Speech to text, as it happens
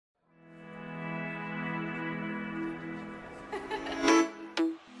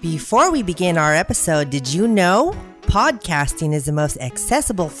Before we begin our episode, did you know? Podcasting is the most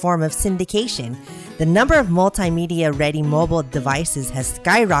accessible form of syndication. The number of multimedia-ready mobile devices has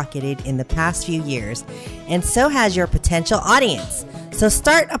skyrocketed in the past few years, and so has your potential audience. So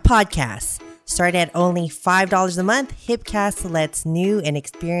start a podcast. Start at only $5 a month. Hipcast lets new and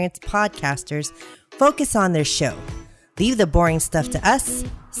experienced podcasters focus on their show. Leave the boring stuff to us.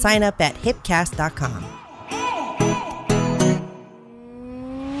 Sign up at hipcast.com.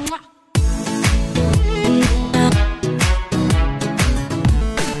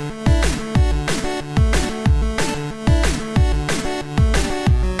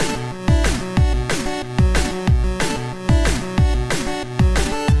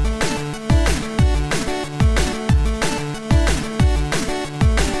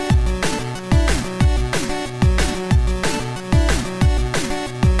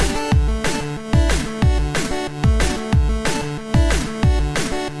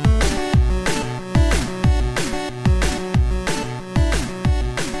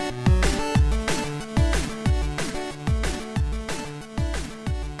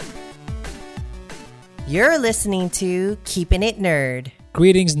 You're listening to Keeping It Nerd.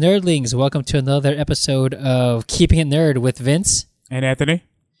 Greetings, nerdlings. Welcome to another episode of Keeping It Nerd with Vince. And Anthony.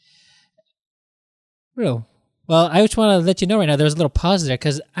 Well, I just want to let you know right now, there's a little pause there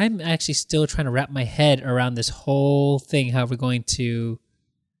because I'm actually still trying to wrap my head around this whole thing, how we're going to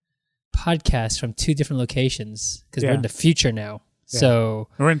podcast from two different locations because we're in the future now. Yeah. So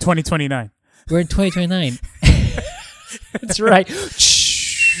we're in 2029. We're in 2029. That's right.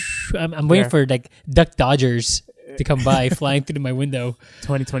 I'm waiting for like Duck Dodgers to come by flying through my window.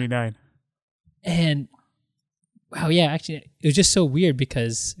 2029. And wow, yeah, actually, it was just so weird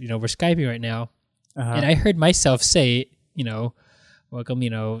because, we're Skyping right now. And I heard myself say, welcome,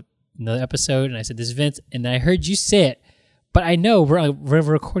 another episode. And I said, this is Vince. And then I heard you say it. But I know we're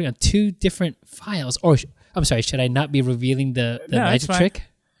recording on two different files. Or, I'm sorry, should I not be revealing the magic trick?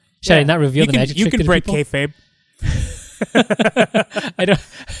 Should I not reveal the magic trick? You can break kayfabe.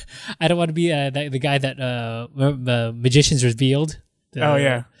 I don't want to be the guy that Magicians revealed.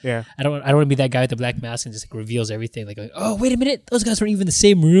 Yeah. I don't want to be that guy with the black mask and just reveals everything. Like, oh, wait a minute, those guys weren't even in the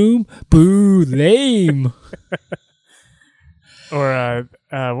same room. Boo, lame. Or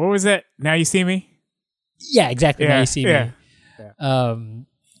what was that? Now You See Me? Yeah, exactly. Now You See Me. Yeah.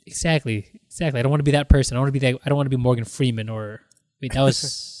 Exactly. I don't want to be that person. I don't want to be Morgan Freeman or wait. That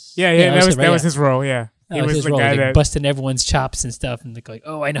was that was his role. Yeah. He was the guy that busting everyone's chops and stuff, and like,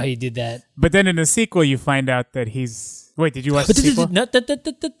 oh, I know how you did that. But then in the sequel, you find out that he's. Wait, did you watch the sequel?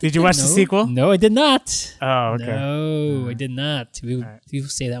 Did you watch the sequel? No, I did not. Oh, okay. No, I did not. We'll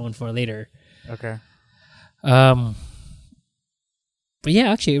save that one for later. Okay. But yeah,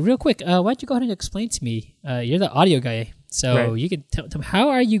 actually, real quick, why don't you go ahead and explain to me? You're the audio guy, so you can tell me how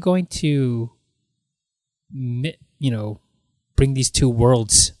are you going to, bring these two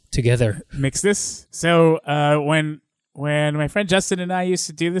worlds together, mix this. So when my friend Justin and I used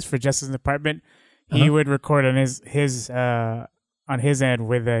to do this for Justin's apartment, he would record on his end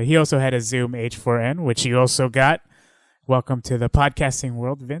with he also had a Zoom H4n, which he also got. Welcome to the podcasting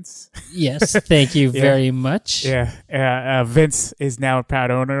world, Vince. Yes, thank you very much. Yeah, Vince is now a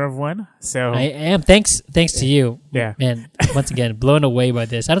proud owner of one. So I am. Thanks to you. Yeah, man. Once again, blown away by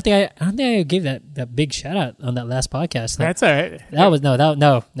this. I don't think I gave that big shout out on that last podcast. Like, that's all right. That was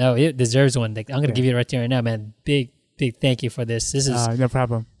no. It deserves one. Like, I'm gonna give you it right here right now, man. Big thank you for this. This is no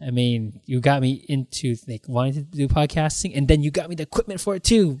problem. I mean, you got me into wanting to do podcasting, and then you got me the equipment for it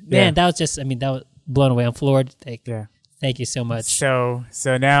too. Man, that was blown away. I'm floored. Thank you so much. So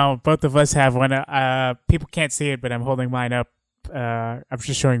now both of us have one. People can't see it, but I'm holding mine up. I'm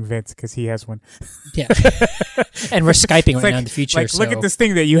just showing Vince because he has one. Yeah, and we're Skyping now in the future. Look at this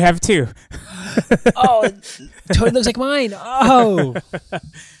thing that you have too. Oh, it totally looks like mine. Oh,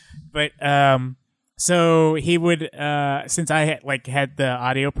 but so he would since I had the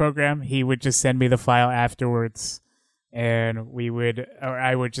audio program, he would just send me the file afterwards, and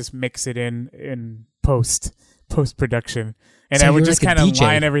I would just mix it in post-production, and so I would just kind of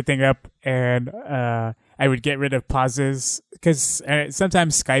line everything up, and I would get rid of pauses because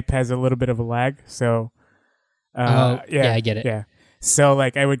sometimes Skype has a little bit of a lag. So I get it. Yeah, so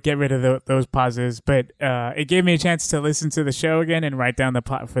I would get rid of those pauses, but it gave me a chance to listen to the show again and write down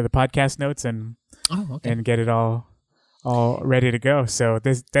for the podcast notes and get it all ready to go. So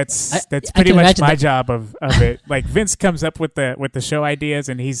that's pretty much my job of it. Like Vince comes up with the show ideas,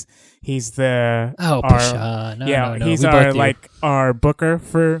 and he's the he's our booker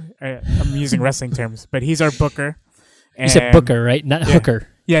for I'm using wrestling terms, but he's our booker. You said booker, right? Not hooker.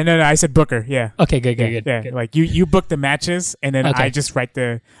 Yeah, no, I said Booker. Yeah. Okay, good. Yeah, like you book the matches, and then Okay. I just write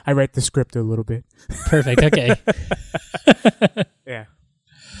the script a little bit. Perfect. Okay. Yeah.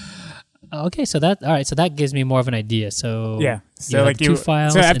 Okay, so that gives me more of an idea. So Yeah. you So have like the two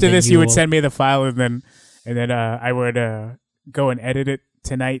files. So and after then this, you would will- send me the file, and then I would go and edit it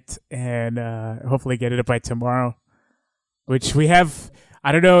tonight, and hopefully get it up by tomorrow. Which we have.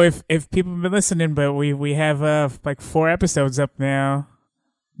 I don't know if people have been listening, but we have like 4 episodes up now.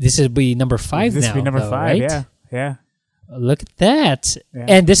 This would be number 5 This now. will be number though, 5. right? Yeah. Look at that. Yeah.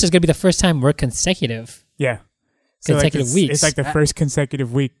 And this is going to be the first time we're consecutive. Yeah. Consecutive weeks. It's like the first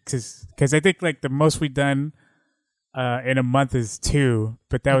consecutive week because I think like the most we've done in a month is 2,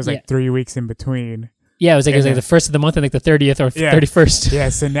 but that was like 3 weeks in between. Yeah, it was like then- the first of the month and like the 30th or Yeah. 31st. Yeah,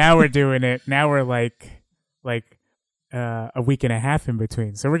 so now we're doing it. Now we're like a week and a half in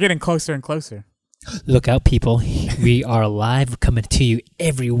between. So we're getting closer and closer. Look out, people! We are live, coming to you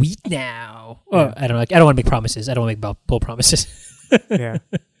every week now. Yeah. I don't want to make promises. I don't want to make bull promises. Yeah.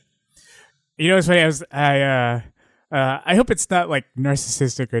 You know what's funny? I hope it's not like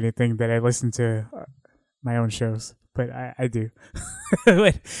narcissistic or anything that I listen to my own shows, but I do.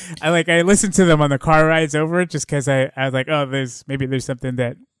 I listen to them on the car rides over just because I was like, oh, there's something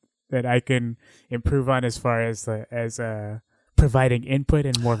that I can improve on as far as providing input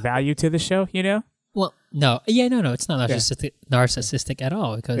and more value to the show. You know? Well, no, it's not narcissistic at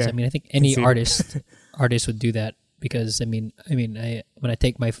all. Because Yeah. I mean, I think any see. artist would do that. Because I mean, when I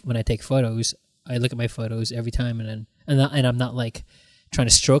take photos, I look at my photos every time, and I'm not like trying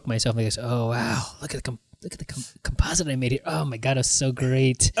to stroke myself like this. Oh wow, look at the composite I made here. Oh my god, it's so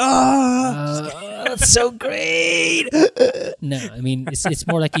great. It's so great. No, I mean it's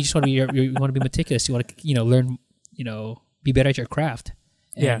more like you just want to be you want to be meticulous. You want to learn be better at your craft.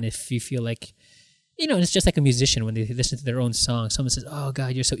 And if you feel like it's just like a musician when they listen to their own song. Someone says, "Oh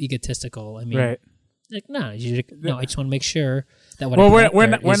God, you're so egotistical." I mean, Right. like no, I just want to make sure that what Well, I put we're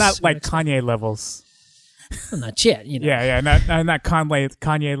out there not is like what Kanye levels. well, not yet. Yeah, not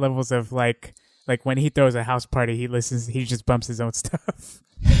Kanye levels of like when he throws a house party, he just bumps his own stuff.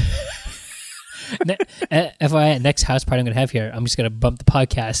 FYI, next house party I'm gonna have here, I'm just gonna bump the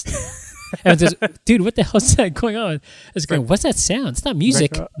podcast. And says, dude, what the hell's that going on? It's going, what's that sound? It's not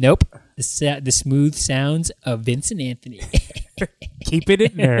music. Nope. The smooth sounds of Vince and Anthony. Keep it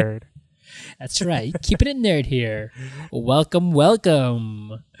at nerd. That's right. Keeping it nerd here. Welcome.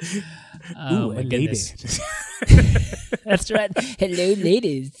 Oh, Ooh, my a goodness. That's right. Hello,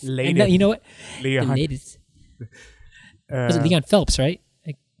 ladies. Ladies. And no, you know what? Leon. The ladies. Was it Leon Phelps, right?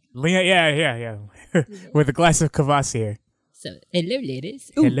 Leon, yeah. With a glass of Cavassier. So, hello,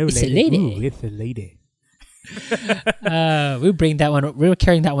 ladies. Ooh, Hello, it's lady. a lady. Ooh, it's a lady. We were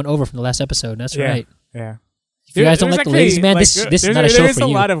carrying that one over from the last episode. That's right. Yeah. If you guys don't like the ladies, man, this is not a show for you. There's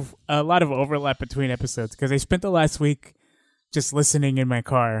a lot of overlap between episodes because I spent the last week just listening in my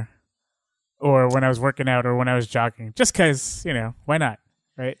car, or when I was working out, or when I was jogging, just because why not,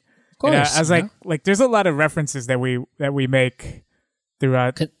 right? Of course. And I was like, there's a lot of references that we make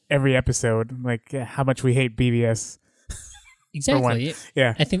throughout every episode, like how much we hate BBS. Exactly.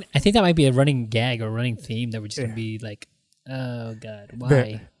 Yeah. I think that might be a running gag or running theme that we're just gonna be like, oh God,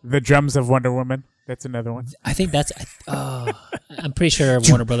 why? The drums of Wonder Woman. That's another one. I think that's. I'm pretty sure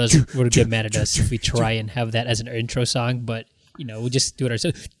Warner Brothers would get mad at us if we try and have that as an intro song, but we'll just do it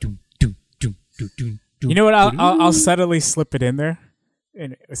ourselves. You know what? I'll subtly slip it in there,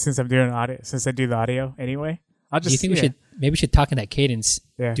 and since I do the audio anyway, I'll just. Do you think we should talk in that cadence?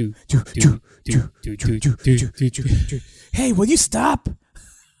 Yeah. Do. Hey, will you stop?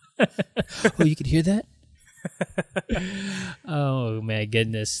 Oh, you could hear that? Oh my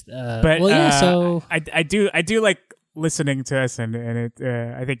goodness! But so I do like listening to us, and it.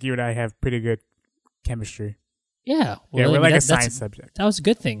 I think you and I have pretty good chemistry. Yeah, We're like a science subject. That was a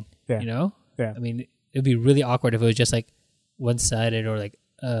good thing. Yeah. I mean, it'd be really awkward if it was just like one sided or like,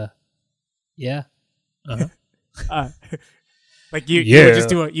 yeah, like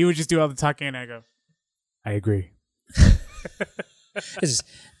you would just do all the talking, and I go, I agree.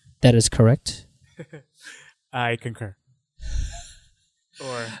 That is correct. I concur.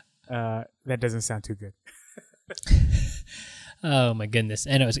 Or that doesn't sound too good. Oh my goodness!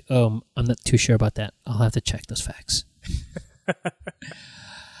 And I was, I'm not too sure about that. I'll have to check those facts.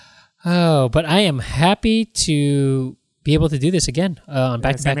 But I am happy to be able to do this again on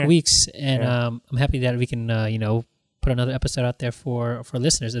back-to-back weeks, and I'm happy that we can, put another episode out there for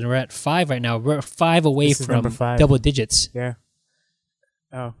listeners. And we're at 5 right now. We're 5 away from 5. double digits. Yeah.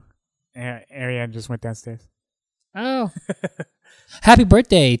 Oh, Ariane just went downstairs. Oh, happy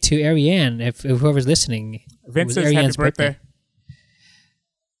birthday to Ariane! If whoever's listening, Vince it was says Ariane's happy birthday.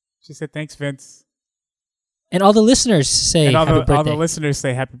 She said, thanks, Vince. And all the listeners say and happy birthday. all the listeners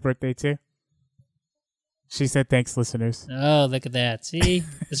say happy birthday, too. She said, thanks, listeners. Oh, look at that. See?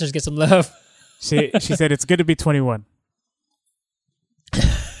 Listeners get some love. She said, it's good to be 21.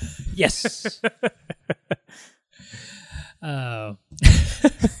 Yes. Oh.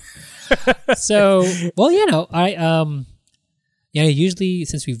 So, well, usually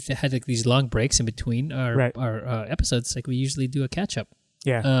since we've had like these long breaks in between our episodes, like we usually do a catch up.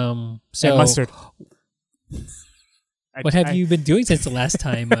 Yeah. So and mustard. What have you been doing since the last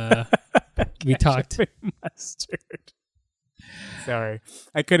time we talked? Mustard. Sorry,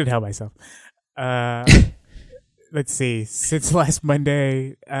 I couldn't help myself. Let's see. Since last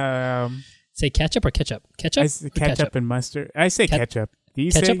Monday, say ketchup or ketchup? Ketchup. Ketchup and mustard. I say ketchup. Do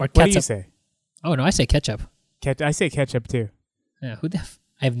you ketchup say? Or what do you say? Oh no, I say ketchup. I say ketchup too. Yeah,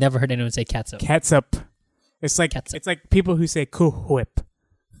 I've never heard anyone say catsup. Catsup. It's like catsup. It's like people who say Cool Whip.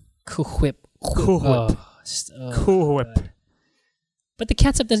 Cool Whip. Cool Whip. Cool Whip. God. But the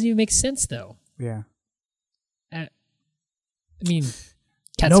catsup doesn't even make sense though. Yeah. I mean,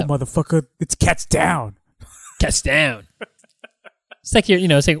 catsup. No, motherfucker. It's cats down. Cats down. It's like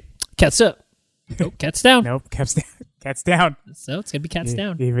it's like cats up. Nope, cats down. Nope, cats down. Cats down. So it's gonna be cats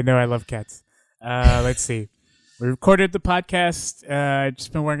down. Even though I love cats. Let's see. We recorded the podcast.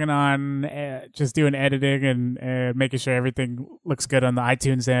 Just been working on just doing editing and making sure everything looks good on the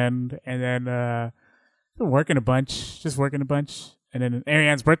iTunes end. And then been working a bunch. And then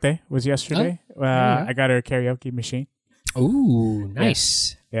Ariane's birthday was yesterday. I got her a karaoke machine. Ooh,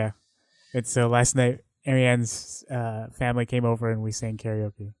 nice. Yeah. And so last night, Ariane's family came over and we sang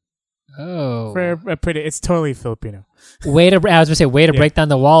karaoke. Oh. For a pretty, it's totally Filipino. I was gonna say, way to break down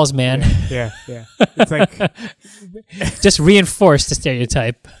the walls, man. Yeah. It's like just reinforce the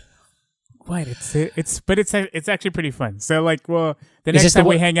stereotype. What? It's actually pretty fun. So like, well, the next time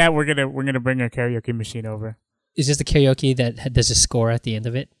we hang out, we're gonna bring our karaoke machine over. Is this the karaoke that does a score at the end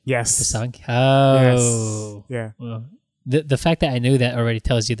of it? Yes. The song? Oh. Yes. Yeah. Well, the fact that I knew that already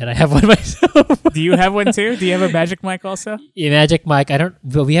tells you that I have one myself. Do you have one too? Do you have a Magic Mic also? Yeah, Magic Mic.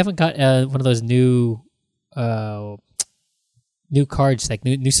 But we haven't got one of those new cards, like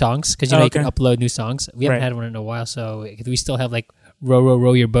new songs, because you can upload new songs. We haven't had one in a while, so we still have like "Row, Row,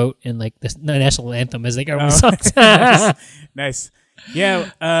 Row Your Boat" and like the national anthem as like our songs. Nice.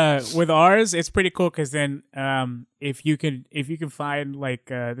 Yeah, with ours, it's pretty cool because then if you can find like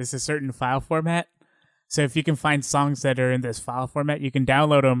there's a certain file format. So if you can find songs that are in this file format, you can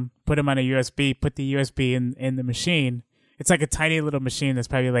download them, put them on a USB, put the USB in the machine. It's like a tiny little machine that's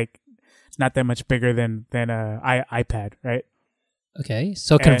probably like not that much bigger than a iPad, right? Okay,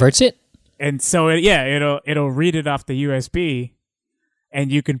 so it converts it, and so it'll read it off the USB, and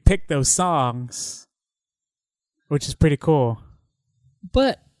you can pick those songs, which is pretty cool.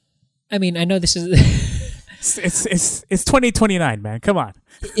 But I mean, I know this is. It's 2029, man. Come on.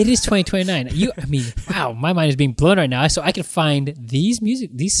 It is 2029. Wow, my mind is being blown right now. So I can find these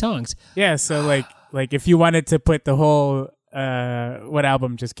songs. Yeah, so like if you wanted to put the whole what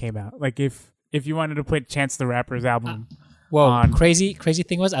album just came out? Like if you wanted to put Chance the Rapper's album on. Crazy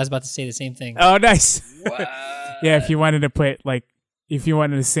thing was I was about to say the same thing. Oh, nice. Yeah, if you wanted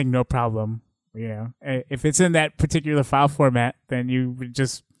to sing No Problem, if it's in that particular file format, then you would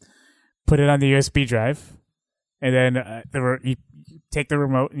just put it on the USB drive. And then you take the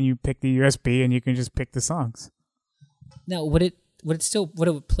remote and you pick the USB and you can just pick the songs. Now, would it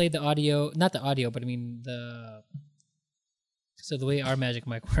play the audio? Not the audio, but I mean so the way our Magic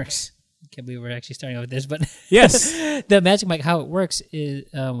Mic works. I can't believe we're actually starting off with this, but yes, the Magic Mic, how it works is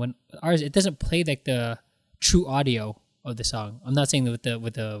when ours, it doesn't play like the true audio of the song. I'm not saying with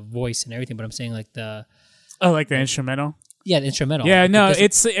the voice and everything, but I'm saying like the instrumental. Yeah, the instrumental. Yeah, no,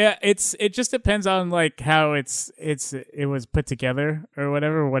 it just depends on like how it was put together or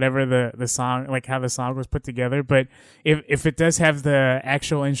whatever the song, like how the song was put together. But if it does have the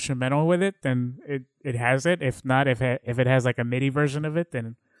actual instrumental with it, then it has it. If not, if it has like a MIDI version of it,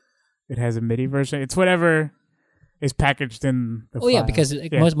 then it has a MIDI version. It's whatever is packaged in the file. Yeah, because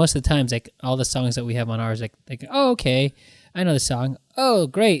most of the times, like all the songs that we have on ours, like oh okay, I know the song. Oh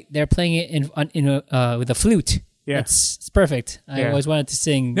great, they're playing it with a flute. Yeah, it's perfect. I always wanted to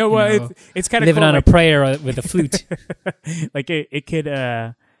sing. No, well, it's kind of living cool, on a prayer with a flute. Like it could,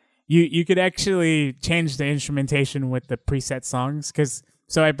 you could actually change the instrumentation with the preset songs.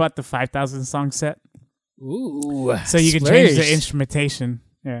 So I bought the 5,000 song set. Ooh, so you can change the instrumentation.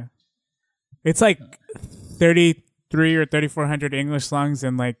 Yeah, it's like 33 or 3,400 English songs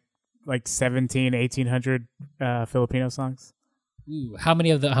and like 1,800 Filipino songs. Ooh, how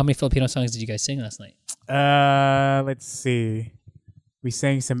many Filipino songs did you guys sing last night? Let's see. We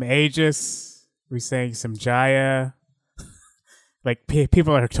sang some Aegis. We sang some Jaya. Like,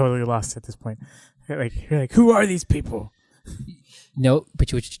 people are totally lost at this point. You're like, who are these people? No,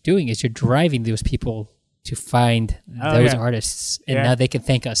 but what you're doing is you're driving those people to find those artists, and now they can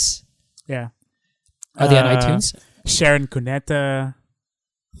thank us. Yeah. Are they on iTunes? Sharon Cuneta.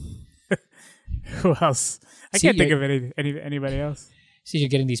 Who else? I can't think of anybody else. See, you're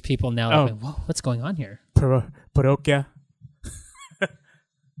getting these people now. Like, whoa, what's going on here? Parokya.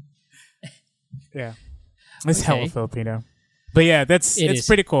 Yeah. It's hella Filipino. But yeah, it's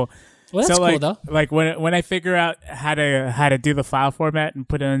pretty cool. Well, that's cool though. Like when I figure out how to do the file format and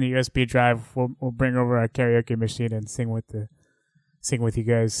put it on the USB drive, we'll bring over our karaoke machine and sing with you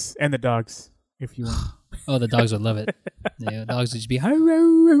guys and the dogs if you want. Oh, the dogs would love it. The dogs would just be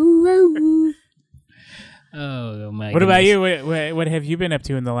oh my. What about you? What have you been up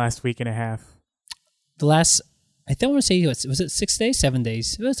to in the last week and a half? I don't want to say was it 6 days, 7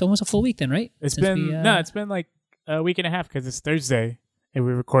 days? It was almost a full week then, right? It's been like a week and a half because it's Thursday and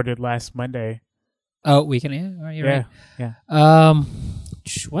we recorded last Monday. Oh, week and a half. Right, you're right. Yeah.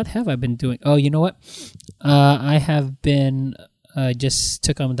 What have I been doing? Oh, you know what? I have been just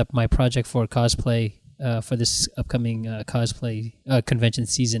took on my project for cosplay for this upcoming cosplay convention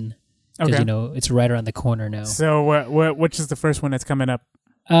season because it's right around the corner now. So, which is the first one that's coming up?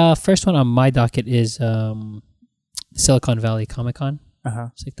 First one on my docket is Silicon Valley Comic Con.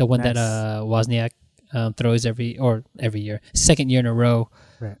 It's like the one that Wozniak throws every year, second year in a row.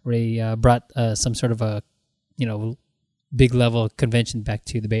 Right. Where he brought some sort of a big level convention back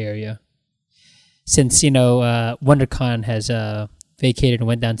to the Bay Area. Since WonderCon has vacated and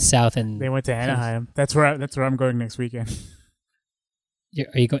went down south, and they went to Anaheim. That's where I'm going next weekend.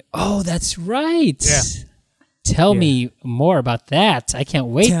 Are you going? Oh, that's right. Yeah. Tell me more about that. I can't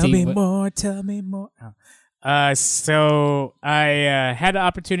wait. Tell me more. Oh. So I had the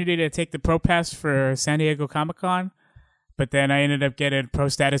opportunity to take the Pro Pass for San Diego Comic-Con, but then I ended up getting Pro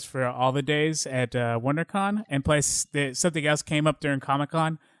status for all the days at WonderCon, and plus something else came up during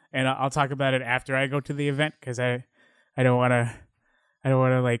Comic-Con, and I'll talk about it after I go to the event because I don't want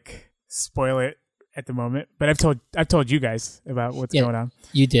to like spoil it at the moment. But I've told you guys about what's going on.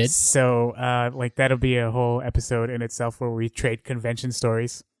 You did. So that'll be a whole episode in itself where we trade convention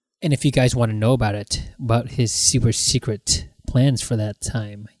stories. And if you guys want to know about his super secret plans for that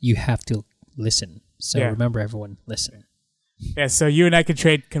time, you have to listen. So remember, everyone, listen. Yeah, so you and I could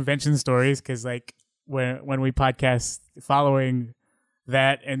trade convention stories because, like, when we podcast following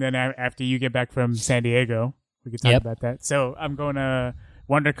that, and then after you get back from San Diego, we could talk about that. So I'm going to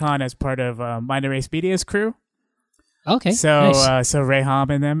WonderCon as part of Mind Erase Media's crew. Okay. So nice. So Ray Hom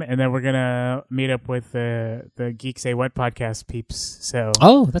and them, and then we're gonna meet up with the Geek Say What podcast peeps. So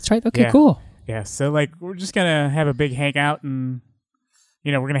that's right. Okay, cool. Yeah. So like we're just gonna have a big hangout, and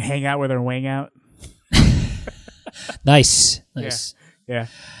we're gonna hang out with our wang out. Nice. Yeah.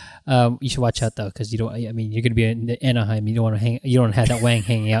 You should watch out though, because you don't. I mean, you're gonna be in Anaheim. You don't want to You don't have that wang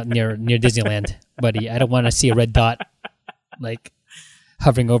hanging out near Disneyland, buddy. I don't want to see a red dot like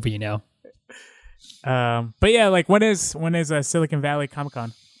hovering over you now. But yeah, like when is Silicon Valley Comic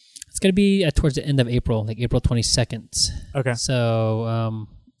Con? It's gonna be towards the end of April, like April 22nd. Okay. So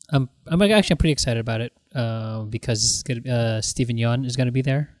I'm actually pretty excited about it because it's gonna, Stephen Yeun is gonna be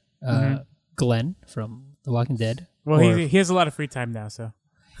there. Glenn from The Walking Dead. Well, he has a lot of free time now, so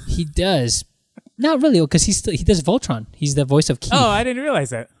he does. Not really, because he does Voltron. He's the voice of Keith. Oh, I didn't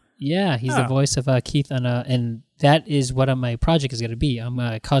realize that. Yeah, he's the voice of Keith on and that is what my project is gonna be. I'm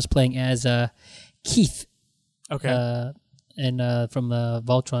cosplaying as Keith. Okay. And from the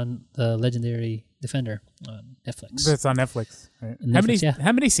Voltron, the Legendary Defender on Netflix. That's on Netflix, right? Netflix,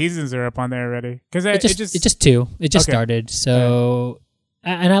 how many seasons are up on there already? Because it's just two. It just started. So,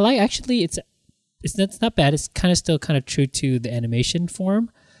 and I like actually it's not bad. It's still true to the animation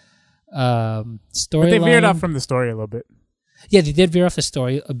form. Story. But they veered off from the story a little bit. Yeah, they did veer off the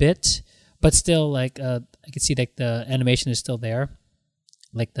story a bit, but still, like I could see like the animation is still there,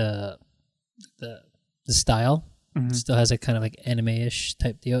 like the style still has a kind of like anime-ish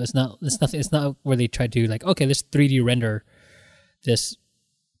type deal. It's not where they try to like, okay, let's 3D render this,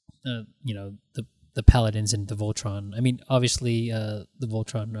 the paladins and the Voltron. I mean, obviously, the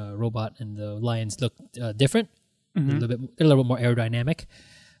Voltron robot and the lions look different. They're a little bit more aerodynamic.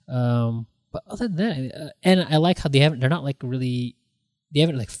 But other than that, and I like how they haven't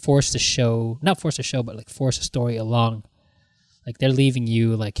forced the show, not forced the show, but like forced the story along. Like they're leaving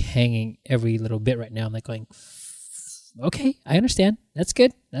you like hanging every little bit right now. I'm like going, okay, I understand. That's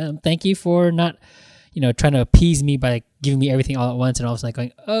good. Thank you for not, trying to appease me by like, giving me everything all at once. And I was like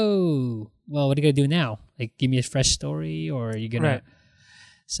going, oh, well, what are you gonna do now? Like, give me a fresh story, or are you gonna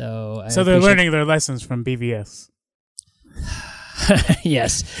So they're learning their lessons from BVS.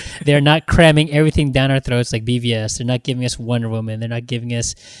 Yes, they're not cramming everything down our throats like BVS. They're not giving us Wonder Woman. They're not giving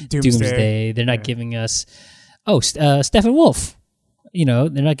us Doomsday. They're not giving us Steppenwolf. They're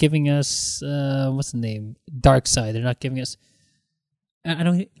not giving us what's the name? Darkseid. They're not giving us. I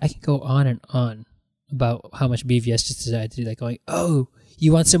can go on and on about how much BVS just decided to do. Like going, oh,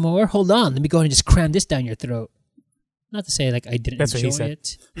 you want some more? Hold on, let me go and just cram this down your throat. Not to say like I didn't enjoy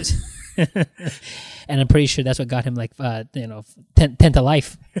it. And I'm pretty sure that's what got him 10 to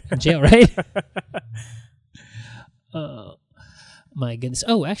life in jail, right? My goodness.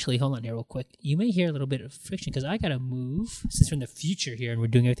 Oh, actually, hold on here real quick. You may hear a little bit of friction because I gotta move since we're in the future here and we're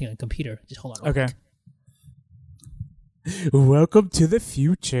doing everything on computer. Just hold on. Okay. Welcome to the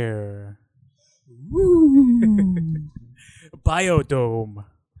future. Woo. Biodome.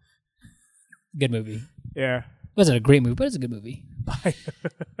 Good movie. Yeah. It wasn't a great movie, but it's a good movie.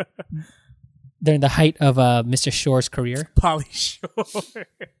 During the height of Mr. Shore's career. Pauly Shore.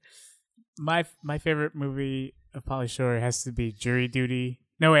 My favorite movie of Pauly Shore has to be Jury Duty.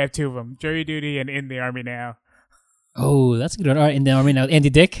 No, I have two of them. Jury Duty and In the Army Now. Oh, that's a good one. All right, In the Army Now. Andy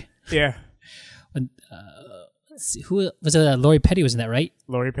Dick? Yeah. Let's see. Who was it? Lori Petty was in that, right?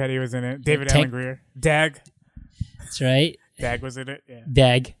 Lori Petty was in it. David Alan Grier. Dag. That's right. Dag was in it. Yeah.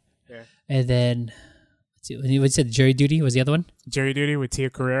 Dag. Yeah. And then... You said Jury Duty was the other one? Jury Duty with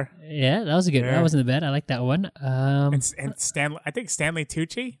Tia Carrere. Yeah, that was a good one. That wasn't bad. I like that one. And Stanley, I think Stanley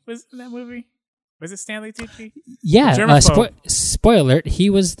Tucci was in that movie. Was it Stanley Tucci? Yeah. Spoiler alert,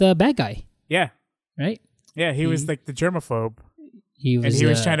 he was the bad guy. Yeah. Right? Yeah, he was like the germaphobe. He was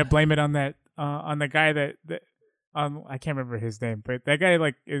was trying to blame it on that on the guy that I can't remember his name, but that guy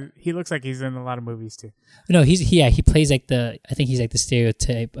he looks like he's in a lot of movies too. No, he plays like I think he's like the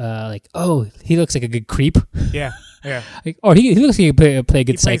stereotype, he looks like a good creep. Yeah, yeah. He looks like he play a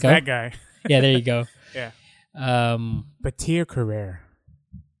good psycho. That guy. Yeah, there you go. Yeah. But Tia Carrere.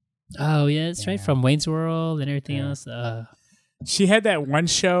 Oh yeah, that's right, from Wayne's World and everything else. She had that one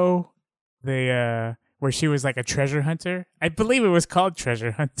show, where she was like a treasure hunter. I believe it was called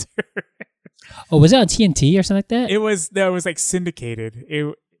Treasure Hunter. Oh, was it on TNT or something like that? It was like syndicated.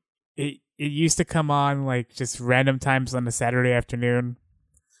 It used to come on like just random times on a Saturday afternoon,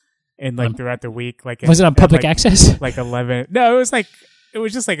 and like throughout the week. Like was it on public access? Like 11. No, it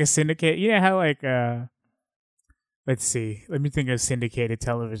was just like a syndicate. You know how like let's see. Let me think of syndicated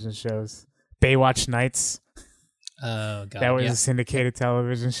television shows. Baywatch Nights. Oh god, that was a syndicated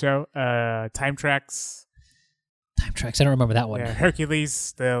television show. Time Tracks. Time Tracks. I don't remember that one. Yeah,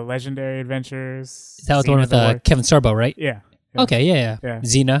 Hercules, The Legendary Adventures. Is that was the one with Kevin Sorbo, right? Yeah. Okay, yeah.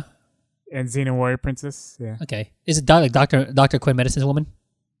 Xena. And Xena Warrior Princess. Yeah. Okay. Is it like Dr. Quinn, Medicine's Woman?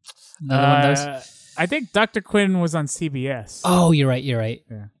 Another one of those? I think Dr. Quinn was on CBS. Oh, you're right.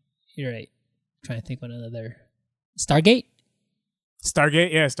 Yeah. You're right. I'm trying to think one another. Stargate?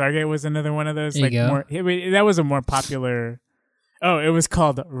 Yeah. Stargate was another one of those. There you go. That was a more popular. Oh, it was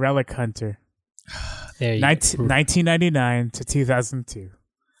called Relic Hunter. There you 1999 to 2002.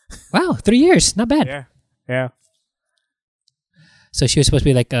 Wow, 3 years. Not bad. Yeah. So she was supposed to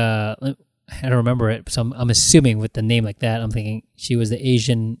be like, I don't remember it, so I'm assuming with the name like that, I'm thinking she was the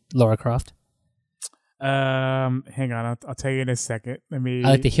Asian Lara Croft. Hang on, I'll tell you in a second. I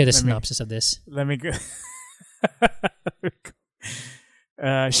like to hear the synopsis of this. Let me go.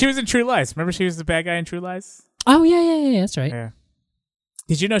 She was in True Lies. Remember she was the bad guy in True Lies? Oh, yeah, that's right. Yeah.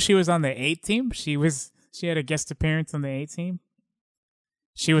 Did you know she was on the A-Team? She had a guest appearance on the A-Team.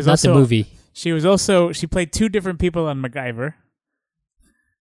 She was not also the movie. She played two different people on MacGyver.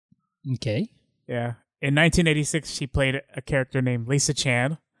 Okay. Yeah. In 1986, she played a character named Lisa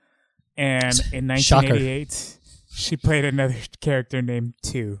Chan, and in 1988, she played another character named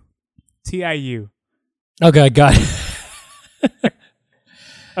Tiu. Okay, got it.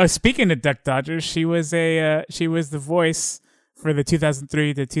 Oh, speaking of Duck Dodgers, she was the voice for the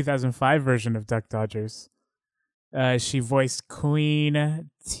 2003 to 2005 version of Duck Dodgers. She voiced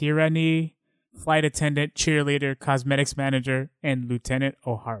Queen Tyranny, flight attendant, cheerleader, cosmetics manager, and Lieutenant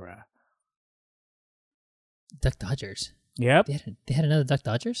O'Hara. Duck Dodgers. Yep. They had another Duck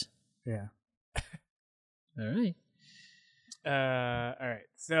Dodgers? Yeah. All right. All right.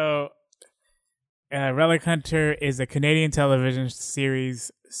 So, Relic Hunter is a Canadian television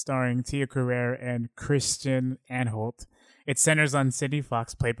series starring Tia Carrere and Christian Anholt. It centers on Sidney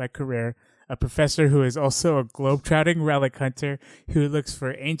Fox, played by Carrere, a professor who is also a globe-trotting relic hunter who looks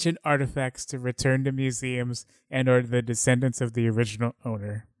for ancient artifacts to return to museums and or the descendants of the original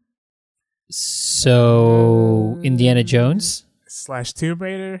owner. So, Indiana Jones? / Tomb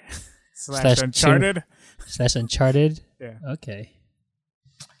Raider? / Uncharted? / Uncharted? Yeah. Okay.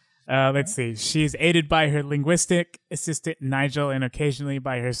 Let's see. She's aided by her linguistic assistant, Nigel, and occasionally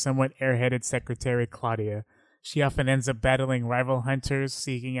by her somewhat airheaded secretary, Claudia. She often ends up battling rival hunters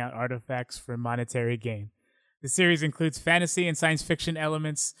seeking out artifacts for monetary gain. The series includes fantasy and science fiction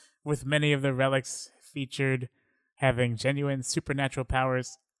elements, with many of the relics featured having genuine supernatural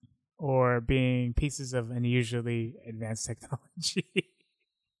powers or being pieces of unusually advanced technology.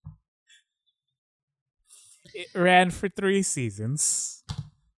 It ran for 3 seasons.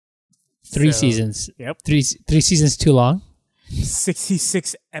 3 seasons. Yep. 3 seasons too long?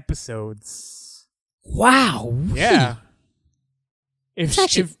 66 episodes. Wow. Yeah.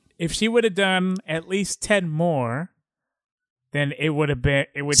 If she would have done at least 10 more, then it would have been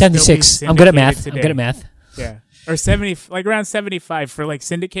 76. I'm good at math. Today. I'm good at math. Yeah. Or 70, like around 75 for like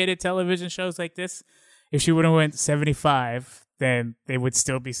syndicated television shows like this. If she would have went 75, then they would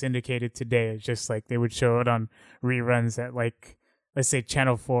still be syndicated today. It's just like they would show it on reruns at like, let's say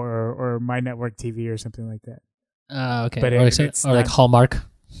Channel 4 or My Network TV or something like that. Okay. But or like Hallmark.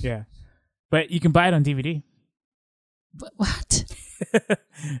 Yeah. But you can buy it on DVD. What?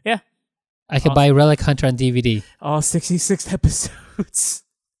 Yeah. I could buy Relic Hunter on DVD. All 66 episodes.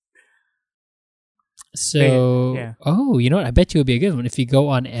 So, yeah. Oh, you know what? I bet you it would be a good one if you go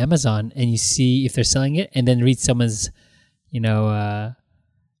on Amazon and you see if they're selling it and then read someone's,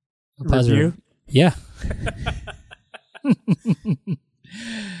 review. Yeah.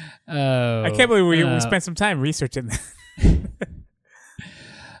 I can't believe we spent some time researching that.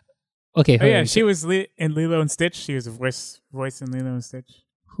 Okay. Oh, yeah, she was in Lilo and Stitch. She was a voice in Lilo and Stitch.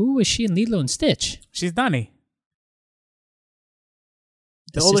 Who was she in Lilo and Stitch? She's Donnie.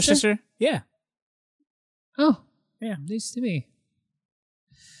 The The older sister? sister? Yeah. Oh. Yeah. Nice to me.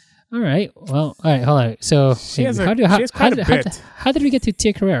 All right. Well, all right. Hold on. So, She has how quite a bit. how did we get to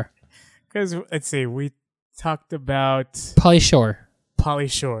Tia Carrere? Because, let's see, we talked about Pauly Shore. Pauly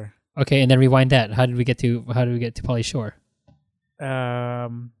Shore. Okay, and then rewind that. How did we get to Pauly Shore?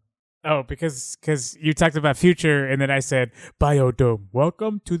 Because you talked about future, and then I said Biodome.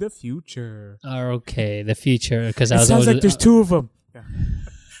 Welcome to the future. Okay, the future. Because It sounds like there's 2 of them. Yeah.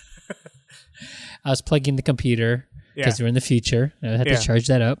 I was plugging the computer because we're in the future. I had to charge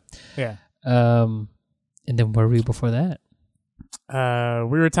that up. Yeah. And then where were we before that?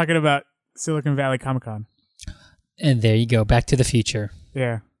 We were talking about Silicon Valley Comic-Con. And there you go, Back to the Future.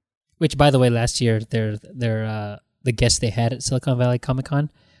 Yeah. Which, by the way, last year the guests they had at Silicon Valley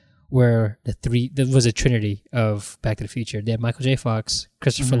Comic-Con were there was a trinity of Back to the Future. They had Michael J. Fox,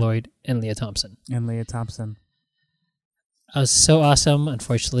 Christopher Lloyd, and Leah Thompson. I was so awesome.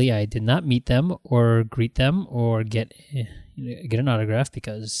 Unfortunately, I did not meet them or greet them or get an autograph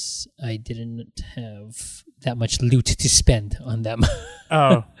because I didn't have that much loot to spend on them.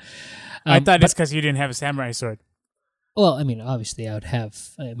 Oh. I thought it's because you didn't have a samurai sword. Well, I mean, obviously, I would have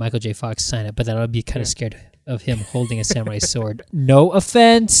Michael J. Fox sign it, but then I would be kind of scared of him holding a samurai sword. No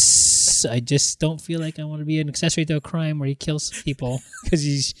offense. I just don't feel like I want to be an accessory to a crime where he kills people because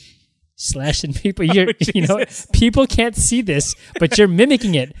he's slashing people. People can't see this, but you're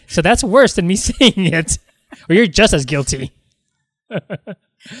mimicking it. So that's worse than me saying it. Or you're just as guilty.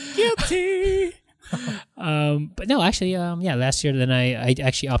 Guilty. But no, actually, last year then I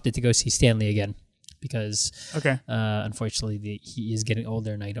actually opted to go see Stanley again. Because unfortunately he is getting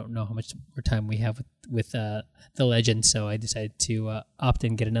older and I don't know how much more time we have with the legend, so I decided to opt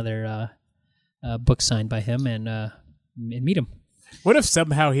in, get another book signed by him and meet him. What if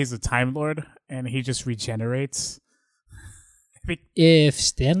somehow he's a Time Lord and he just regenerates? If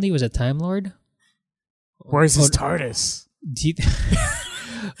Stanley was a Time Lord, where's his TARDIS? Do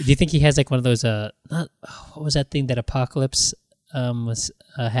you think he has like one of those what was that thing that Apocalypse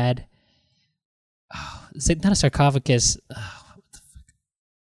had? Oh, is it not a sarcophagus? Oh, what the fuck?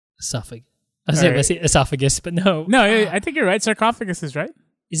 Esophagus. I was going to say esophagus, but no. No, I think you're right. Sarcophagus is right.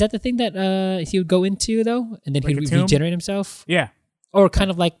 Is that the thing that he would go into though, and then like he'd regenerate himself? Yeah. Or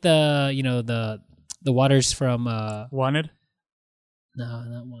kind of like the the waters from Wanted. No,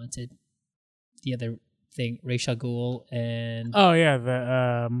 not Wanted. The other thing, Ra's al Ghul and oh yeah,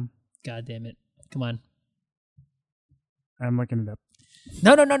 the God damn it! Come on. I'm looking it up.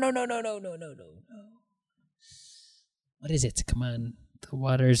 No. What is it? Come on. The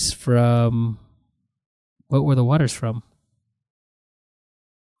waters from... What were the waters from?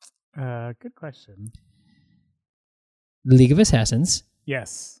 Good question. The League of Assassins.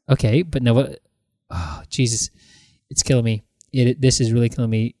 Yes. Okay, but no... Oh, Jesus. It's killing me. This is really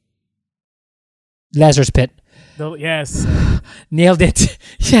killing me. Lazarus Pit. Yes. Nailed it.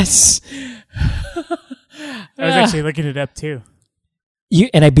 Yes. I was actually looking it up too.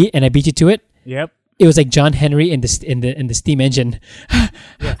 I beat you to it? Yep. it was like John Henry in the steam engine.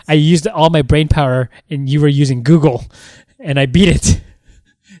 Yes. I used all my brain power, and you were using Google, and I beat it.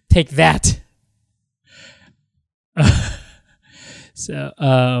 Take that. So,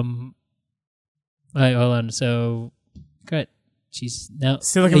 all right, hold on. So, good. Jeez, now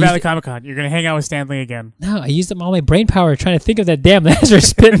Silicon Valley Comic Con. You're gonna hang out with Stanley again. No, I used all my brain power trying to think of that damn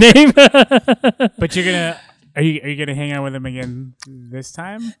Lazarus Pit name. But you're gonna. Are you gonna hang out with him again this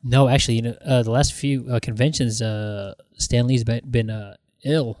time? No, actually, the last few conventions, Stanley's been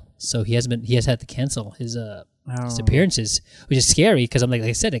ill, so he has had to cancel his appearances, which is scary because I'm like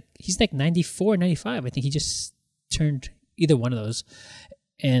I said, he's like 94, 95. I think he just turned either one of those,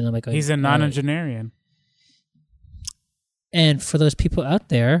 and I'm like, he's a nonagenarian. And for those people out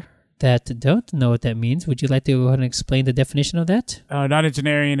there that don't know what that means, would you like to go ahead and explain the definition of that?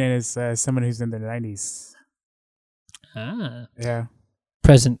 Nonagenarian is someone who's in their 90s. Ah. Yeah.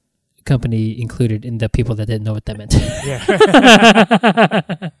 Present company included in the people that didn't know what that meant.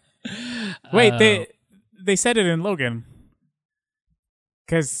 Yeah. Wait, they said it in Logan.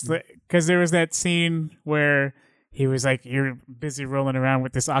 Because there was that scene where he was like, you're busy rolling around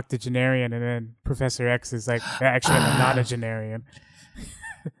with this octogenarian, and then Professor X is like, actually, I'm not a genarian.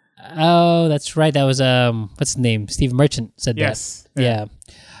 Oh, that's right. That was, what's his name? Steve Merchant said yes. that.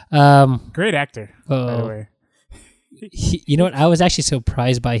 Yeah. Great actor, by the way. You know what? I was actually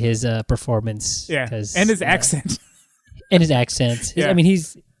surprised by his performance. Yeah, and his accent. And his accent. I mean,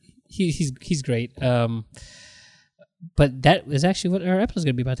 he's great. But that is actually what our episode is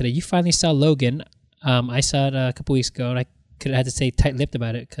going to be about today. You finally saw Logan. I saw it a couple weeks ago, and I could have had to say tight-lipped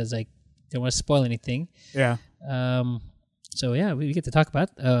about it because I didn't want to spoil anything. Yeah. So yeah, we get to talk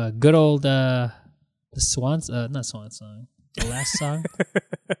about good old the Swans, not Swan Song, the last song.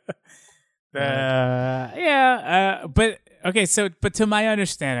 But okay. So, but to my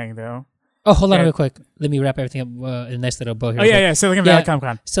understanding, though. Oh, hold on real quick. Let me wrap everything up in a nice little bow here. Oh yeah. Silicon Valley Comic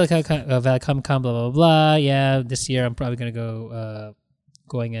Con. Silicon Valley Comic Con. Blah blah blah. Yeah, this year I'm probably gonna go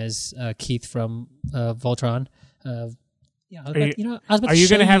going as Keith from Voltron. I was about are you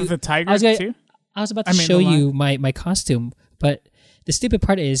gonna have the tiger too? I was about to show you my costume, but the stupid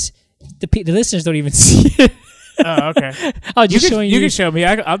part is the listeners don't even see it. Oh, okay. You can show me.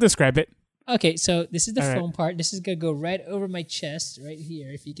 I'll describe it. Okay, so this is the foam part. This is going to go right over my chest, right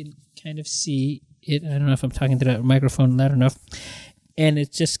here, if you can kind of see it. I don't know if I'm talking to that microphone loud enough. And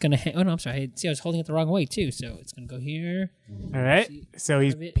it's just going to hang. Oh, no, I'm sorry. See, I was holding it the wrong way, too. So it's going to go here. All right. So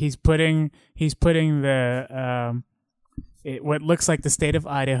he's putting the what looks like the state of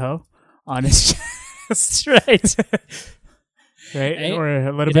Idaho on his chest. Right. Right? Or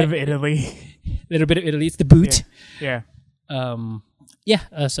a little bit of Italy. A little bit of Italy. It's the boot. Yeah.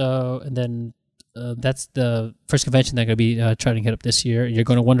 So, and then that's the first convention that I'm going to be trying to hit up this year. You're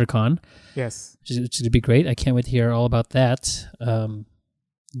going to WonderCon. Yes. Which is going to be great. I can't wait to hear all about that.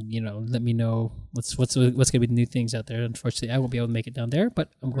 Let me know what's going to be the new things out there. Unfortunately, I won't be able to make it down there, but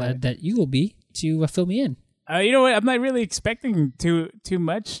I'm glad that you will be to fill me in. You know what? I'm not really expecting too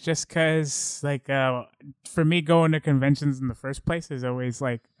much, just because, like, for me, going to conventions in the first place is always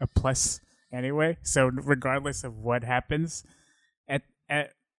like a plus anyway. So regardless of what happens at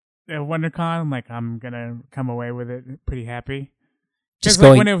WonderCon, like, I'm gonna come away with it pretty happy. Just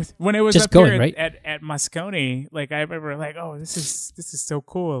like going, when it was just up going, here right? at Moscone, like, I remember like, oh, this is so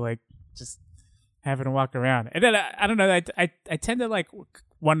cool, like, just having to walk around. And then I don't know, I tend to like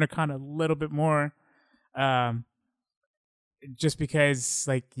WonderCon a little bit more. Just because,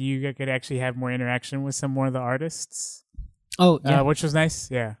 like, you could actually have more interaction with some more of the artists. Oh, yeah. Which was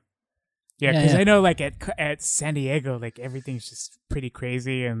nice. Yeah. Yeah, because I know, like, at San Diego, like, everything's just pretty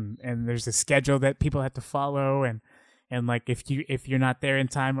crazy, and there's a schedule that people have to follow, and like, if you're not there in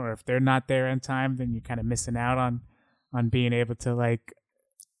time, or if they're not there in time, then you're kind of missing out on being able to, like,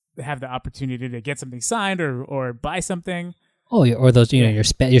 have the opportunity to get something signed or buy something. Oh, yeah, or those, you're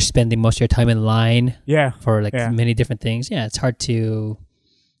spending most of your time in line. Yeah. For like many different things. Yeah, it's hard to,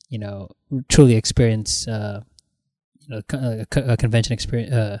 truly experience, a convention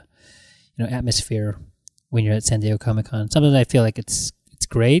experience, atmosphere when you're at San Diego Comic-Con. Sometimes I feel like it's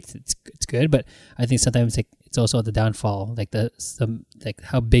great, it's good, but I think sometimes it's also the downfall, like like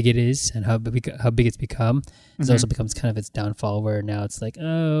how big it is and how big it's become. It also becomes kind of its downfall, where now it's like,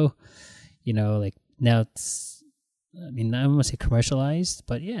 like now it's. I mean, I don't want to say commercialized,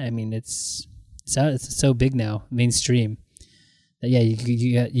 but yeah, I mean, it's so big now, mainstream, that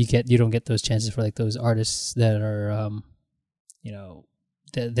you don't get those chances for like those artists that are,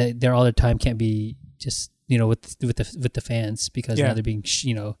 that their all their time can't be just with the fans, because now they're being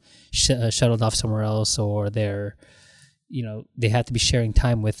shuttled off somewhere else, or they're they have to be sharing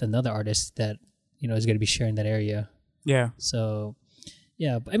time with another artist that is going to be sharing that area. Yeah. So,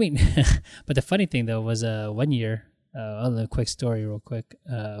 yeah, I mean, but the funny thing though was 1 year. I'll do a quick story, real quick,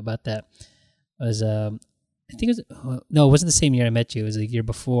 about that. Was I think it was no, it wasn't the same year I met you. It was the year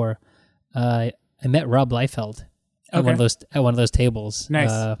before. I met Rob Liefeld at one of those tables.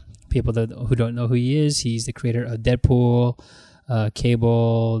 Nice. People who don't know who he is, he's the creator of Deadpool,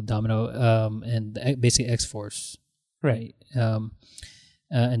 Cable, Domino, and basically X-Force. Right. And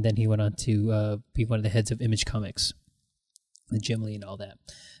then he went on to be one of the heads of Image Comics, the Jim Lee and all that.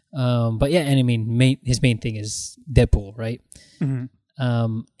 But yeah, and I mean, his main thing is Deadpool, right?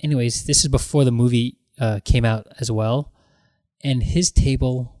 Mm-hmm. Anyways, this is before the movie came out as well, and his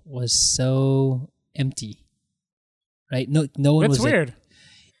table was so empty, right? No one was. That's weird.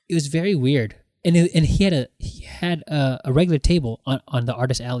 It was very weird, and he had a regular table on the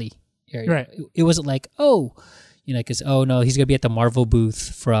Artist Alley area. Right. It wasn't like, oh, because no, he's gonna be at the Marvel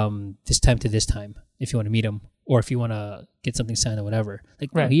booth from this time to this time if you want to meet him, or if you want to get something signed or whatever. Like,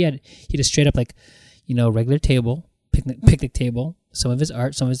 right. No, he had a straight up like, regular table, picnic table, some of his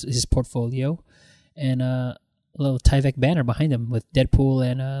art, some of his portfolio, and a little Tyvek banner behind him with Deadpool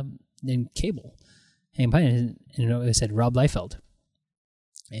and Cable hanging behind it. And it said Rob Liefeld,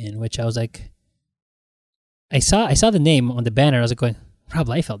 in which I was like, I saw the name on the banner. I was like going, Rob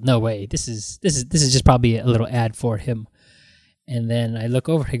Liefeld? No way. This is just probably a little ad for him. And then I look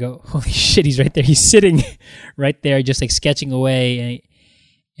over, I go, holy shit, he's right there. He's sitting right there, just like sketching away.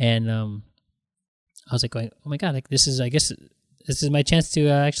 And I was like going, oh my God, like I guess this is my chance to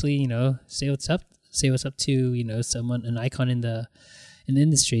actually, say what's up to, an icon in the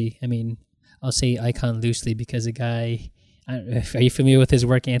industry. I mean, I'll say icon loosely because the guy, are you familiar with his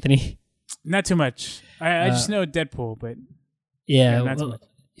work, Anthony? Not too much. I just know Deadpool, but yeah, not too much.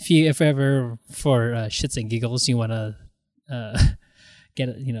 If ever for shits and giggles you want to get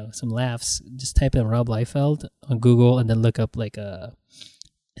some laughs, just type in Rob Liefeld on Google and then look up I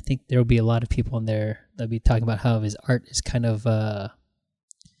think there will be a lot of people in there that'll be talking about how his art is kind of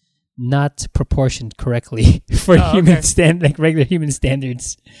not proportioned correctly for regular human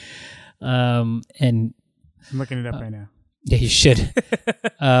standards. And I'm looking it up right now. Yeah, you should.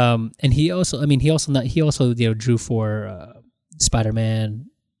 And he also drew for Spider-Man.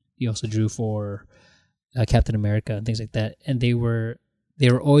 He also drew for Captain America and things like that. And they were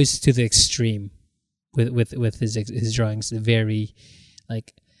always to the extreme with his drawings. Very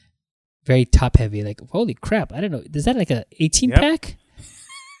very top heavy. Like, holy crap! I don't know. Is that like a 18-pack?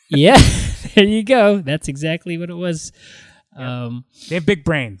 Yeah, there you go. That's exactly what it was. Yep. They have big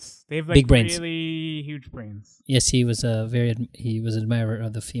brains. They have big brains. Really huge brains. Yes, he was an admirer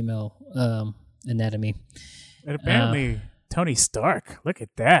of the female anatomy. And apparently, Tony Stark. Look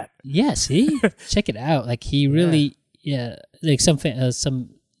at that. Yeah, see, check it out. Like he really, like some fans don't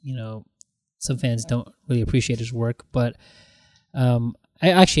really appreciate his work, but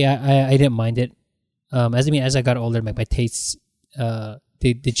I didn't mind it. As I got older, my tastes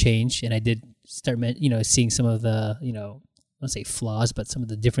did change, and I did start seeing some of the I won't say flaws, but some of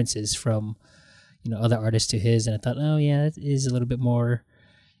the differences from other artists to his, and I thought, oh yeah, that is a little bit more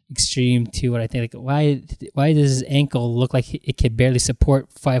extreme to what I think. Like, why does his ankle look like it could barely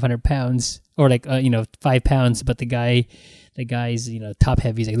support 500 pounds or 5 pounds, but the guy's top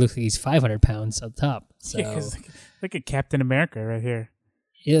heavy, he looks like he's 500 pounds up top. So look at Captain America right here.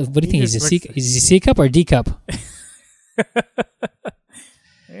 Yeah, what do you think? Is he C cup or D cup?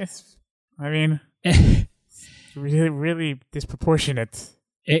 Yes, I mean, really, really disproportionate.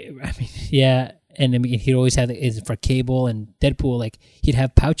 Yeah, and he'd always have for Cable and Deadpool. Like he'd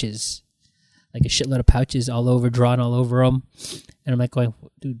have pouches, like a shitload of pouches drawn all over him. And I'm like going,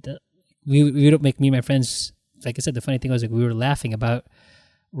 dude, we don't make me and my friends. Like I said, the funny thing was we were laughing about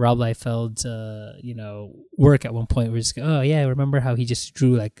Rob Liefeld's work at one point. We're just oh yeah, remember how he just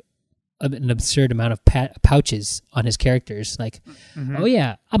drew like an absurd amount of pouches on his characters. Like, oh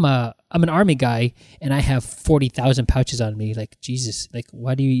yeah, I'm an army guy and I have 40,000 pouches on me. Like, Jesus, like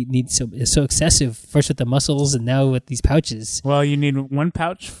why do you need it's so excessive? First with the muscles and now with these pouches. Well, you need one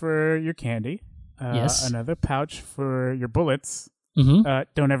pouch for your candy. Yes. Another pouch for your bullets. Mm-hmm.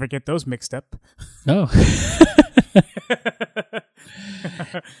 Don't ever get those mixed up. No.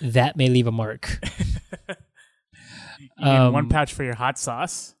 That may leave a mark. You need one pouch for your hot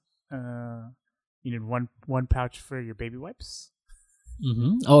sauce. You need one pouch for your baby wipes.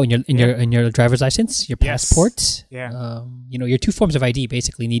 Mm-hmm. Oh, in your driver's license, your passport. Yes. Yeah. Your two forms of ID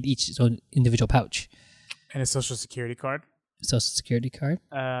basically need each its own individual pouch. And a social security card. Social security card.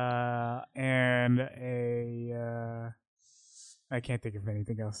 And a I can't think of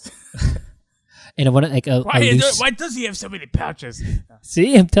anything else. And I want to like why does he have so many pouches?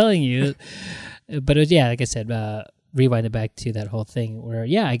 See, I'm telling you. But it was, yeah, like I said, rewind it back to that whole thing where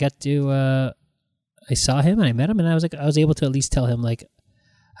I got to I saw him and I met him and I was able to at least tell him like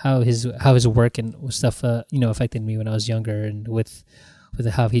how his work and stuff affected me when I was younger, and with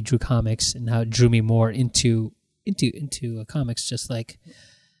how he drew comics and how it drew me more into comics. Just like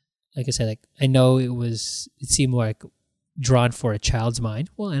I said, like I know it seemed more like drawn for a child's mind.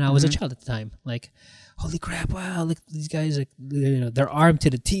 Well, and I was a child at the time. Like, holy crap! Wow, look, these guys they're armed to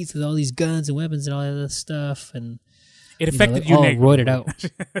the teeth with all these guns and weapons and all that other stuff, and it affected you all roided out.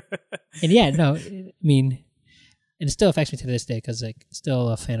 And I mean, and it still affects me to this day because like still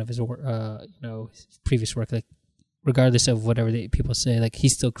a fan of his work, his previous work. Like, regardless of whatever people say, like he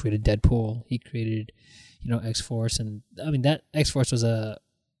still created Deadpool. He created, X-Force, and I mean that X-Force was a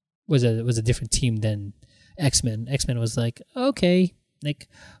different team than X-Men. X-Men was like, okay, like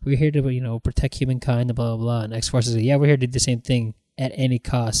we're here to protect humankind and blah blah blah. And X-Force is like, yeah, we're here to do the same thing at any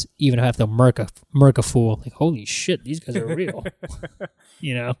cost, even if I have to murk a fool. Like, holy shit, these guys are real.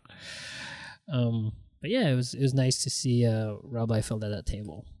 But yeah, it was nice to see Rob Liefeld at that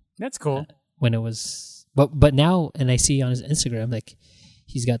table. That's cool. When it was, but now, and I see on his Instagram like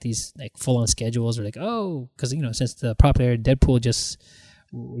he's got these like full on schedules, or like because since the popularity of Deadpool just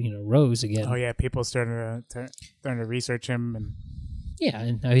rose again. Oh yeah, people starting to research him, and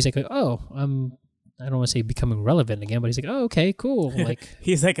and now he's like, oh, I don't want to say becoming relevant again, but he's like, oh, okay, cool. Like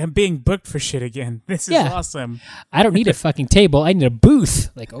he's like, I'm being booked for shit again. This is awesome. I don't need a fucking table. I need a booth.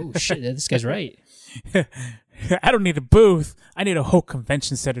 Like, oh shit, this guy's right. I don't need a booth. I need a whole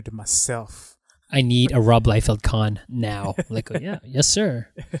convention center to myself. I need a Rob Liefeld con now. Like, yes, sir.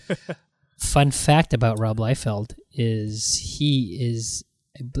 Fun fact about Rob Liefeld is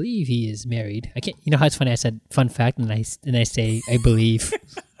I believe he is married. I can't. How it's funny? I said fun fact, and I say I believe.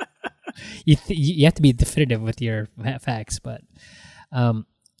 You have to be definitive with your facts, but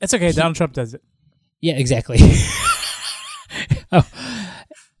it's okay. Donald Trump does it. Yeah, exactly. Oh,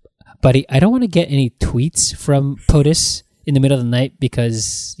 buddy, I don't want to get any tweets from POTUS in the middle of the night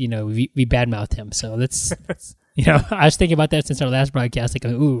because we badmouthed him. So let's I was thinking about that since our last broadcast. Like,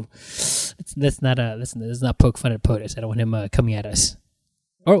 ooh, let's not poke fun at POTUS. I don't want him coming at us.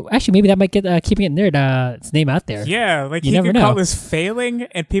 Or actually, maybe that might get Keeping It Nerd its name out there. Yeah, like you could call this failing,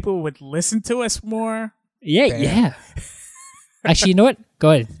 and people would listen to us more. Yeah, yeah. Actually, you know what?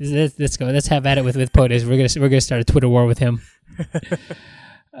 Go ahead. Let's go. Let's have at it with POTUS. We're gonna start a Twitter war with him.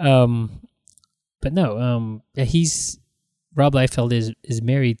 But no. He's Rob Liefeld is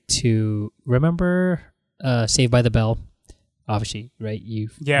married to, remember Saved by the Bell? Obviously, right? You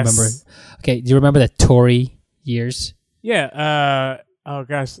remember? Okay. Do you remember the Tory years? Yeah. Oh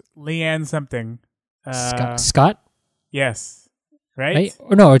gosh, Leanne something. Scott? Yes. Right?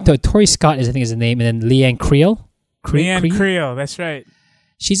 Or no, Tori Scott is, I think, is the name, and then Leanne Creel. Leanne Creel, that's right.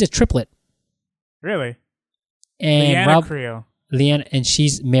 She's a triplet. Really? And Leanne Creel. Leanne, and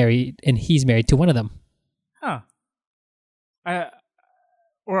she's married, and he's married to one of them. Huh.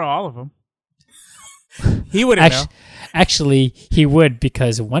 Or all of them. He wouldn't know. Actually, he would,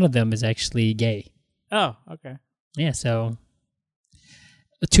 because one of them is actually gay. Oh, okay. Yeah, so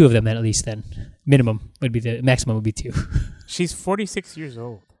two of them at least then. Maximum would be two. She's 46 years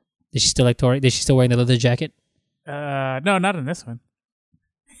old. Is she still like Tori? Is she still wearing the leather jacket? No, not in this one.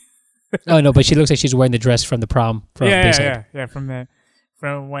 Oh no, but she looks like she's wearing the dress from the prom. Yeah,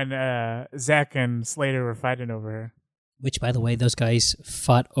 from when Zach and Slater were fighting over her. Which, by the way, those guys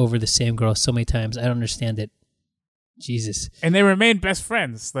fought over the same girl so many times. I don't understand it. Jesus. And they remained best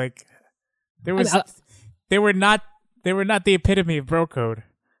friends. Like they were not the epitome of bro code.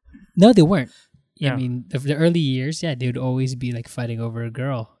 No, they weren't. Yeah. I mean, the early years, they would always be like fighting over a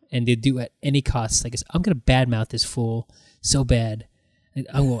girl, and they'd do at any cost. Like, I'm gonna badmouth this fool so bad.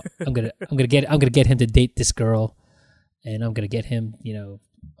 I'm gonna get him to date this girl, and I'm gonna get him.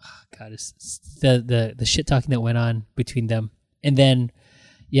 God, it's the shit talking that went on between them, and then,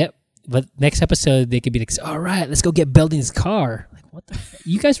 but next episode they could be like, all right, let's go get Belding's car. Like, what the?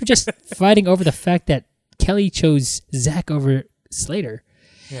 You guys were just fighting over the fact that Kelly chose Zach over Slater.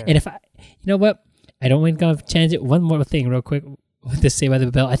 Yeah. And you know what? I don't want to go change it. One more thing real quick with this Saved by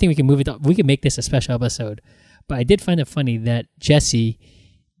the Bell. I think we can move it up. We can make this a special episode. But I did find it funny that Jesse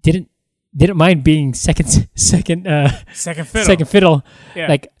didn't mind being second fiddle. Yeah.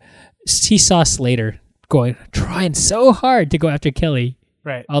 Like, he saw Slater trying so hard to go after Kelly.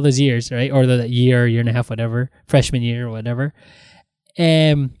 Right. All those years, right? Or that year and a half, whatever, freshman year or whatever.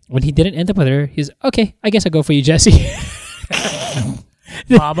 And when he didn't end up with her, he's okay. I guess I'll go for you, Jesse.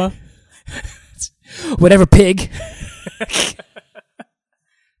 Mama. Whatever, pig.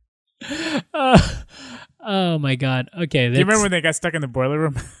 Oh my god. Okay. Do you remember when they got stuck in the boiler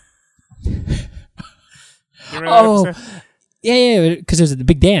room? Yeah, because it was the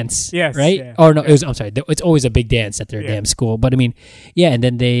big dance. Yes. Right? Yeah. Or no, it was. I'm sorry. It's always a big dance at their damn school. But I mean, yeah, and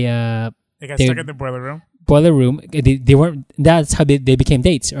then they got stuck in the boiler room. Boiler room. They weren't. That's how they became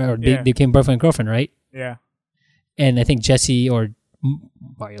dates, or they became boyfriend and girlfriend, right? Yeah. And I think Jesse or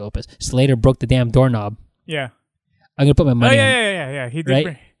Mario Lopez Slater broke the damn doorknob. Yeah. I'm gonna put my money. Yeah. He did.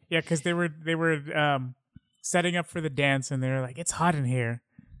 Right? Yeah, because they were setting up for the dance, and they were like, "It's hot in here."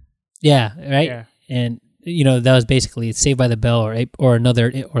 Yeah. Right. Yeah. And that was basically Saved by the Bell or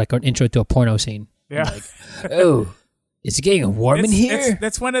another or like an intro to a porno scene. Yeah. Like, oh, it's getting warm in here.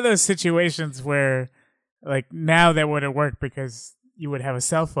 That's one of those situations where, like, now that wouldn't work because you would have a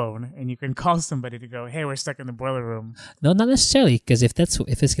cell phone and you can call somebody to go, "Hey, we're stuck in the boiler room." No, not necessarily, because if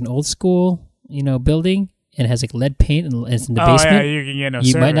it's an old school, building and it has like lead paint and it's in the basement,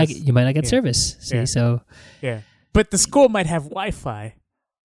 you might not get service. See, so but the school might have Wi-Fi.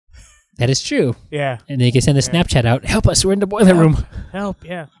 That is true. Yeah, and they can send a Snapchat out. Help us! We're in the boiler room. Help!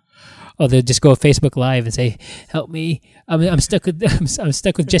 Yeah. Oh, they'll just go Facebook Live and say, "Help me! I'm stuck with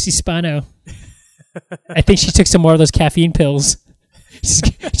Jessie Spano. I think she took some more of those caffeine pills.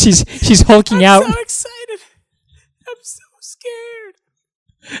 She's hulking out. I'm so excited. I'm so scared.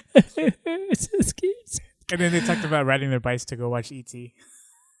 So scared. And then they talked about riding their bikes to go watch E.T.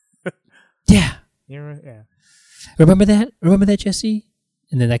 Yeah. Yeah. Remember that, Jesse?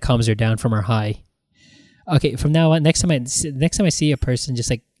 And then that calms her down from her high. Okay, from now on, next time I see a person just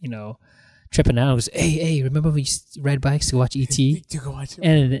like, tripping out, I goes, hey, remember when we used to ride bikes to watch E.T.? To go watch it.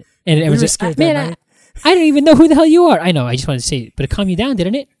 And it was just, man, I don't even know who the hell you are. I know, I just wanted to say it, but it calmed you down,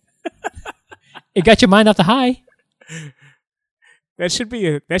 didn't it? It got your mind off the high. That should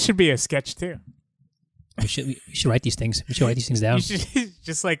be a sketch too. We should write these things. We should write these things down. You should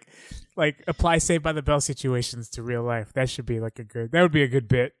just like apply Saved by the Bell situations to real life. That should be that would be a good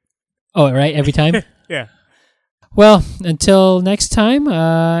bit. Oh, right, every time? Yeah. Well, until next time, do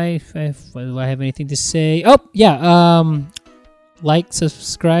I have anything to say? Oh, yeah. Like,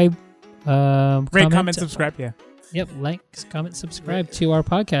 subscribe, rate, comment, subscribe. Yeah. Yep. Like, comment, subscribe to our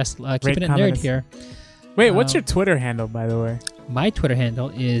podcast. Keeping it nerd here. Wait, what's your Twitter handle, by the way? My Twitter handle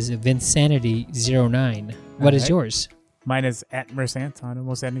is Vinsanity09. What is yours? Mine is @Mersant on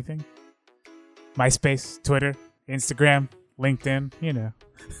almost anything. MySpace, Twitter, Instagram, LinkedIn.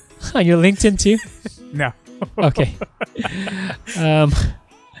 On your LinkedIn too? No. Okay. I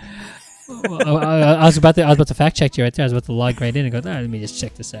was about to fact check you right there. I was about to log right in and go, let me just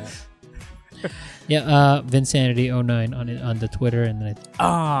check this out. Yeah, Vinsanity09 on the Twitter, and then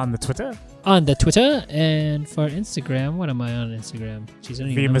on the Twitter. On the Twitter, and for Instagram, what am I on Instagram?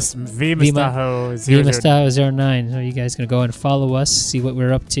 Vmustaho09. So you guys gonna go and follow us, see what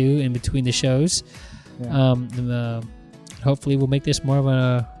we're up to in between the shows. Yeah. Hopefully, we'll make this more of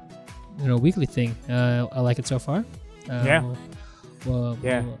a weekly thing. I like it so far. We'll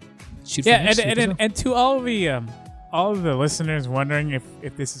shoot for next week and to all of the listeners wondering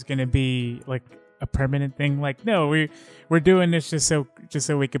if this is gonna be like a permanent thing, like, no, we're doing this just so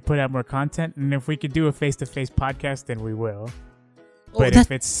we could put out more content, and if we could do a face-to-face podcast, then we will. But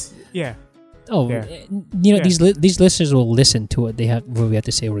if it's these listeners will listen to what we have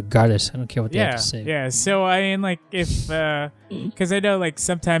to say regardless. I don't care what they have to say. Yeah. So I mean, like, if because I know like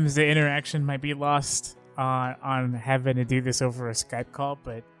sometimes the interaction might be lost on having to do this over a Skype call,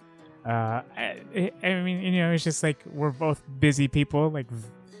 but I mean, it's just like we're both busy people. Like,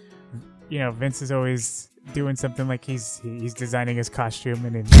 Vince is always doing something, like he's designing his costume,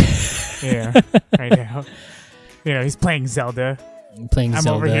 and right now, he's playing Zelda. I'm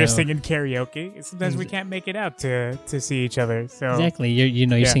over here singing karaoke. Sometimes we can't make it out to see each other. So exactly,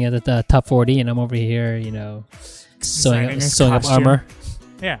 you're singing at the top 40, and I'm over here, sewing up armor.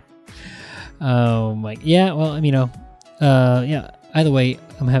 Yeah. Oh my, yeah. Well, yeah. Either way,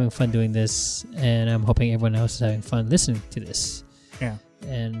 I'm having fun doing this, and I'm hoping everyone else is having fun listening to this. Yeah.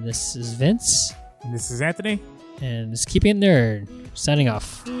 And this is Vince. And this is Anthony. And it's Keeping It Nerd. Signing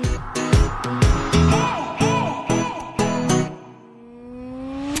off.